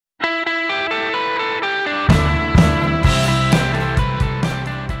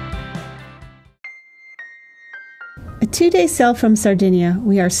2-day sail from Sardinia,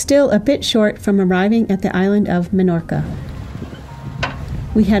 we are still a bit short from arriving at the island of Menorca.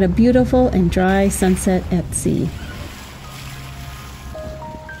 We had a beautiful and dry sunset at sea.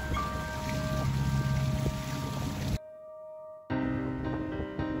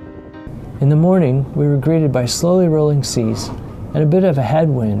 In the morning, we were greeted by slowly rolling seas and a bit of a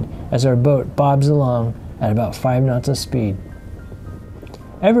headwind as our boat bobs along at about 5 knots of speed.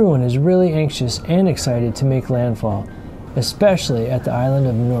 Everyone is really anxious and excited to make landfall, especially at the island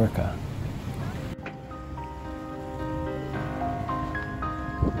of Menorca.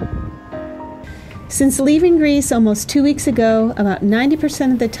 Since leaving Greece almost 2 weeks ago, about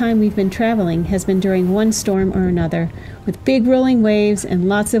 90% of the time we've been traveling has been during one storm or another, with big rolling waves and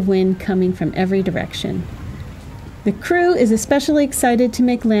lots of wind coming from every direction. The crew is especially excited to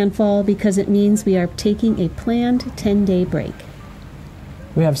make landfall because it means we are taking a planned 10-day break.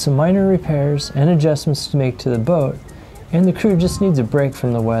 We have some minor repairs and adjustments to make to the boat, and the crew just needs a break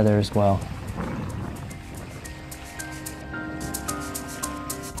from the weather as well.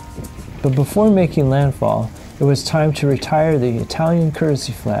 But before making landfall, it was time to retire the Italian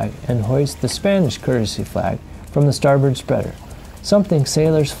courtesy flag and hoist the Spanish courtesy flag from the starboard spreader, something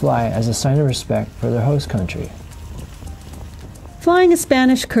sailors fly as a sign of respect for their host country. Flying a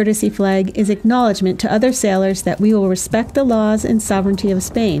Spanish courtesy flag is acknowledgement to other sailors that we will respect the laws and sovereignty of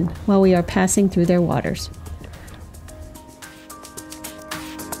Spain while we are passing through their waters.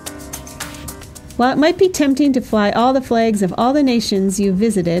 While it might be tempting to fly all the flags of all the nations you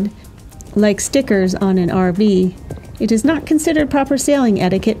visited, like stickers on an RV, it is not considered proper sailing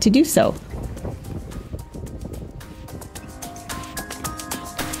etiquette to do so.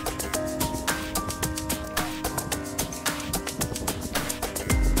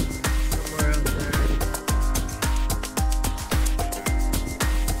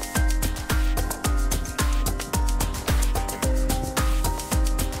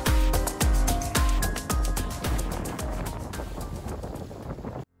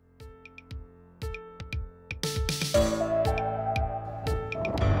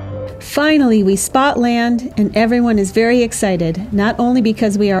 Finally, we spot land, and everyone is very excited, not only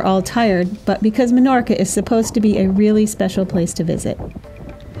because we are all tired, but because Menorca is supposed to be a really special place to visit.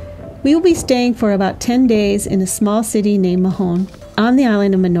 We will be staying for about 10 days in a small city named Mahon on the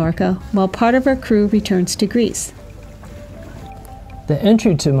island of Menorca, while part of our crew returns to Greece. The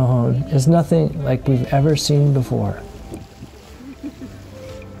entry to Mahon is nothing like we've ever seen before.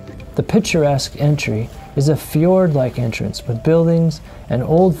 The picturesque entry is a fjord-like entrance with buildings and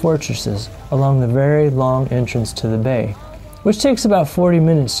old fortresses along the very long entrance to the bay, which takes about 40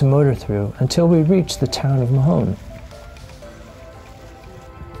 minutes to motor through until we reach the town of Mahon.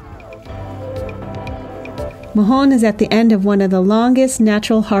 Mahon is at the end of one of the longest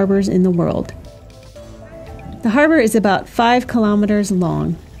natural harbors in the world. The harbor is about 5 kilometers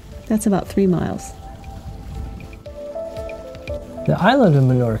long. That's about 3 miles. The island of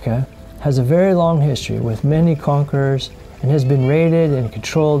Menorca has a very long history with many conquerors and has been raided and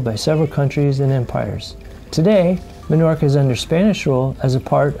controlled by several countries and empires. Today, Menorca is under Spanish rule as a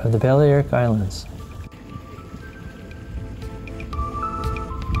part of the Balearic Islands.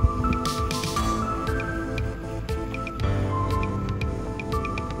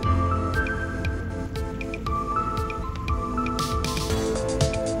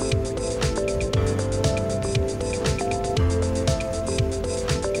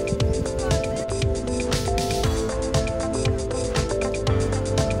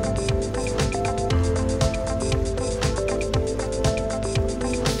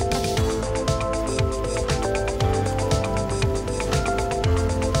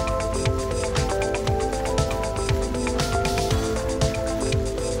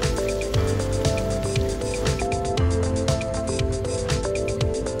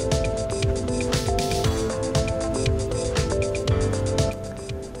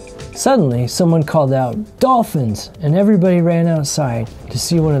 Suddenly, someone called out, "Dolphins!" and everybody ran outside to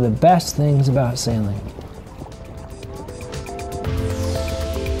see one of the best things about sailing.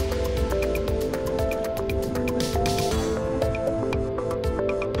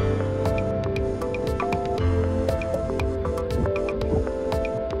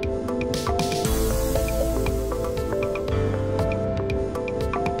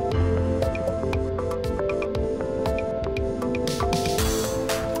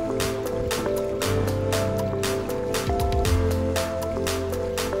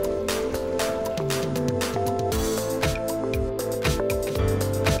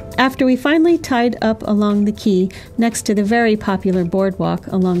 After we finally tied up along the quay next to the very popular boardwalk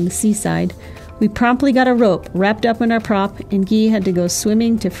along the seaside, we promptly got a rope wrapped up in our prop, and Guy had to go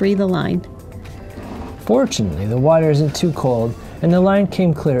swimming to free the line. Fortunately, the water isn't too cold, and the line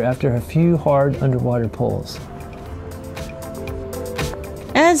came clear after a few hard underwater pulls.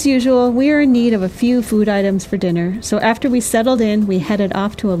 As usual, we are in need of a few food items for dinner, so after we settled in, we headed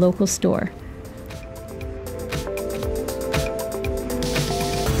off to a local store.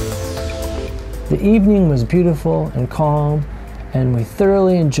 The evening was beautiful and calm, and we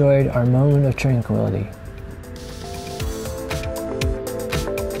thoroughly enjoyed our moment of tranquility.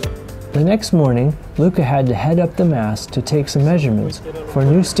 The next morning, Luca had to head up the mast to take some measurements for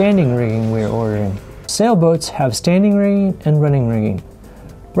new standing rigging we are ordering. Sailboats have standing rigging and running rigging.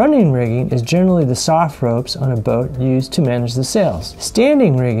 Running rigging is generally the soft ropes on a boat used to manage the sails.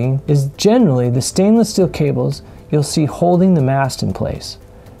 Standing rigging is generally the stainless steel cables you'll see holding the mast in place.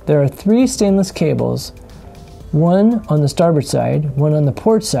 There are 3 stainless cables, one on the starboard side, one on the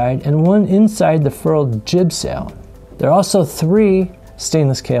port side, and one inside the furled jib sail. There are also 3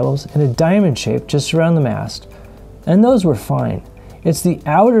 stainless cables in a diamond shape just around the mast, and those were fine. It's the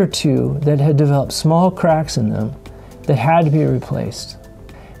outer 2 that had developed small cracks in them that had to be replaced.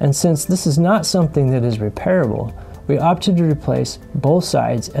 And since this is not something that is repairable, we opted to replace both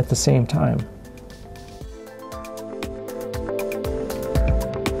sides at the same time.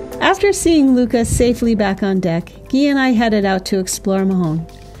 After seeing Luca safely back on deck, Guy and I headed out to explore Mahon.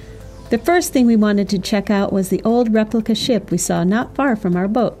 The first thing we wanted to check out was the old replica ship we saw not far from our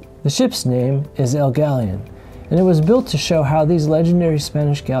boat. The ship's name is El Galleon, and it was built to show how these legendary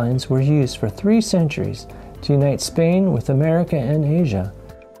Spanish galleons were used for 3 centuries to unite Spain with America and Asia.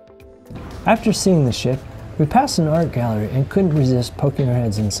 After seeing the ship, we passed an art gallery and couldn't resist poking our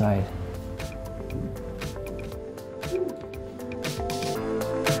heads inside.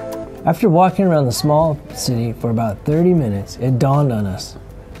 After walking around the small city for about 30 minutes, it dawned on us.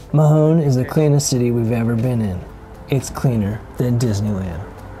 Mahon is the cleanest city we've ever been in. It's cleaner than Disneyland.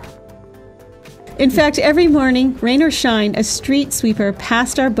 In fact, every morning, rain or shine, a street sweeper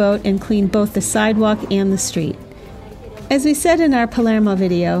passed our boat and cleaned both the sidewalk and the street. As we said in our Palermo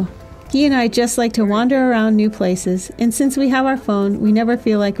video, Guy and I just like to wander around new places, and since we have our phone, we never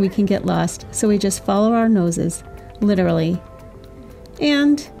feel like we can get lost, so we just follow our noses, literally.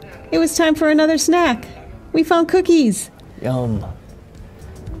 And it was time for another snack. We found cookies. Yum.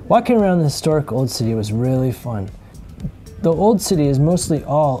 Walking around the historic old city was really fun. The old city is mostly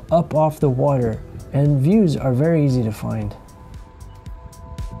all up off the water, and views are very easy to find.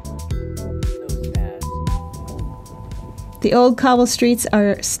 The old cobble streets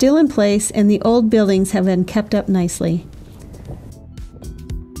are still in place, and the old buildings have been kept up nicely.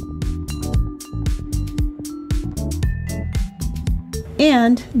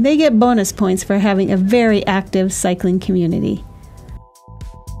 And they get bonus points for having a very active cycling community.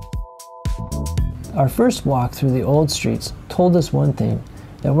 Our first walk through the old streets told us one thing,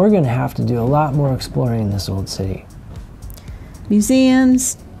 that we're going to have to do a lot more exploring in this old city.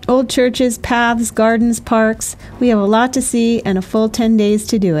 Museums, old churches, paths, gardens, parks. We have a lot to see and a full 10 days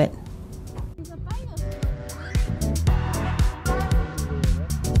to do it.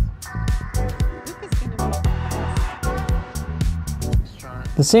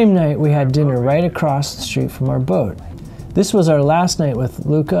 The same night, we had dinner right across the street from our boat. This was our last night with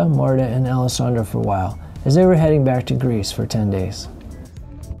Luca, Marta, and Alessandro for a while, as they were heading back to Greece for 10 days.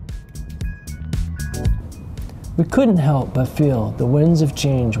 We couldn't help but feel the winds of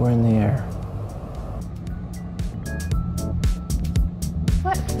change were in the air.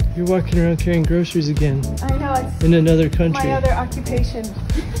 What? You're walking around carrying groceries again. I know, it's in another country. my other occupation.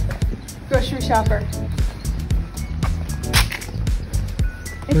 Grocery shopper.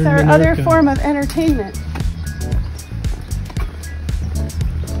 It's We're in our Menorca. other form of entertainment.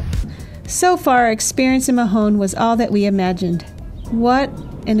 So far, our experience in Mahon was all that we imagined. What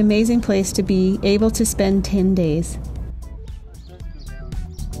an amazing place to be able to spend 10 days.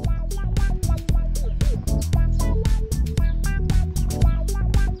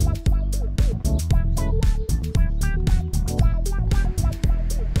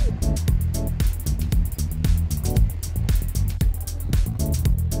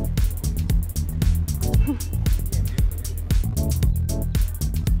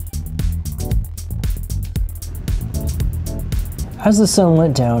 As the sun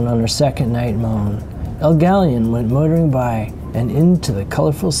went down on our second night in Mahon, El Galleon went motoring by and into the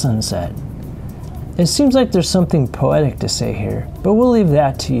colorful sunset. It seems like there's something poetic to say here, but we'll leave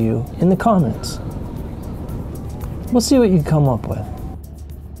that to you in the comments. We'll see what you come up with.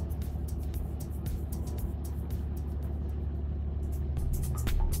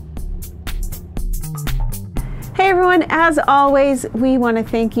 Hey everyone, as always, we want to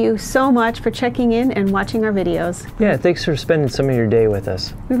thank you so much for checking in and watching our videos. Yeah, thanks for spending some of your day with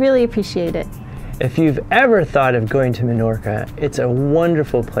us. We really appreciate it. If you've ever thought of going to Menorca, it's a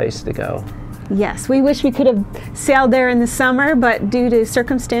wonderful place to go. Yes, we wish we could have sailed there in the summer, but due to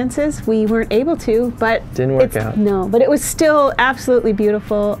circumstances, we weren't able to. But didn't work out. No, but it was still absolutely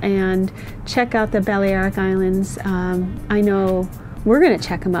beautiful. And check out the Balearic Islands. I know we're going to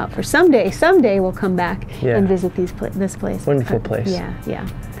check them out for someday. Someday we'll come back and visit this place. Wonderful place. Yeah, yeah.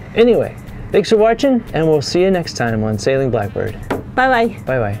 Anyway, thanks for watching, and we'll see you next time on Sailing Blackbird. Bye-bye.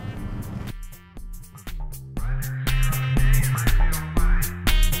 Bye-bye.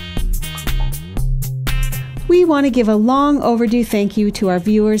 We want to give a long overdue thank you to our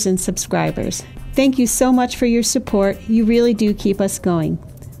viewers and subscribers. Thank you so much for your support. You really do keep us going.